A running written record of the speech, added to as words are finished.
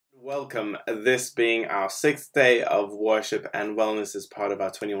Welcome, this being our 6th day of worship and wellness as part of our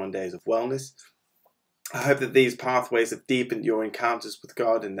 21 days of wellness. I hope that these pathways have deepened your encounters with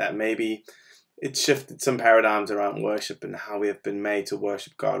God and that maybe it's shifted some paradigms around worship and how we have been made to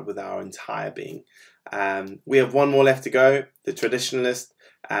worship God with our entire being. We have one more left to go, the traditionalist,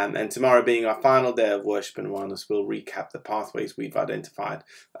 and tomorrow being our final day of worship and wellness, we'll recap the pathways we've identified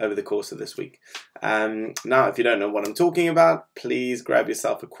over the course of this week. Now, if you don't know what I'm talking about, please grab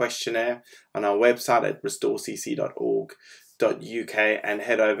yourself a questionnaire on our website at restorecc.org.uk and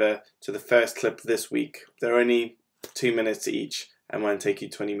head over to the first clip this week. They're only 2 minutes each and won't take you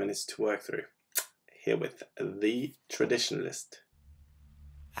 20 minutes to work through. Here with the traditionalist.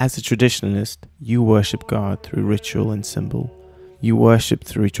 As a traditionalist, you worship God through ritual and symbol. You worship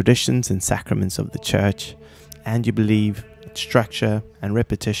through traditions and sacraments of the church, and you believe that structure and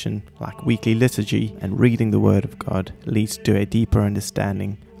repetition, like weekly liturgy and reading the Word of God, leads to a deeper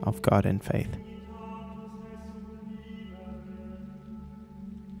understanding of God and faith.